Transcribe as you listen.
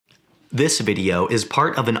This video is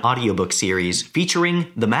part of an audiobook series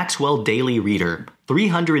featuring the Maxwell Daily Reader,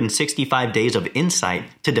 365 days of insight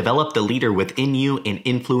to develop the leader within you and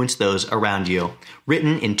influence those around you,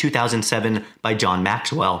 written in 2007 by John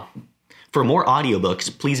Maxwell. For more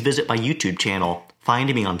audiobooks, please visit my YouTube channel,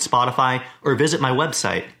 find me on Spotify, or visit my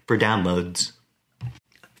website for downloads.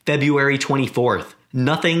 February 24th,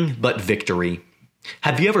 Nothing but Victory.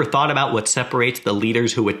 Have you ever thought about what separates the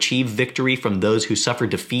leaders who achieve victory from those who suffer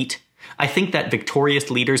defeat? I think that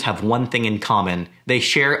victorious leaders have one thing in common. They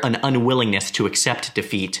share an unwillingness to accept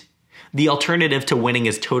defeat. The alternative to winning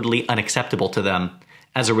is totally unacceptable to them.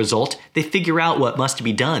 As a result, they figure out what must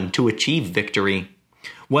be done to achieve victory.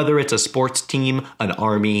 Whether it's a sports team, an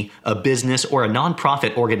army, a business, or a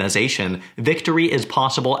nonprofit organization, victory is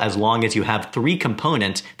possible as long as you have three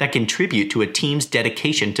components that contribute to a team's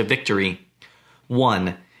dedication to victory.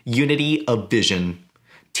 1. Unity of vision.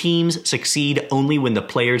 Teams succeed only when the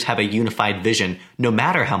players have a unified vision, no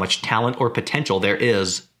matter how much talent or potential there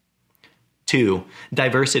is. 2.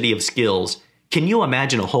 Diversity of skills. Can you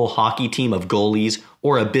imagine a whole hockey team of goalies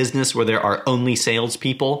or a business where there are only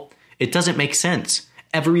salespeople? It doesn't make sense.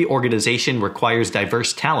 Every organization requires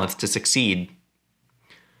diverse talents to succeed.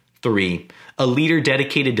 3. A leader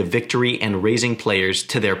dedicated to victory and raising players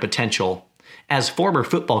to their potential. As former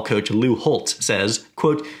football coach Lou Holtz says,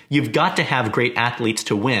 quote, "You've got to have great athletes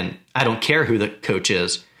to win. I don't care who the coach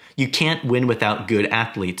is. You can't win without good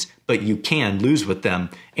athletes, but you can lose with them.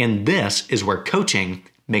 And this is where coaching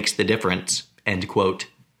makes the difference." End quote.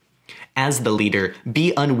 As the leader,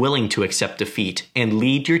 be unwilling to accept defeat and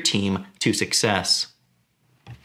lead your team to success.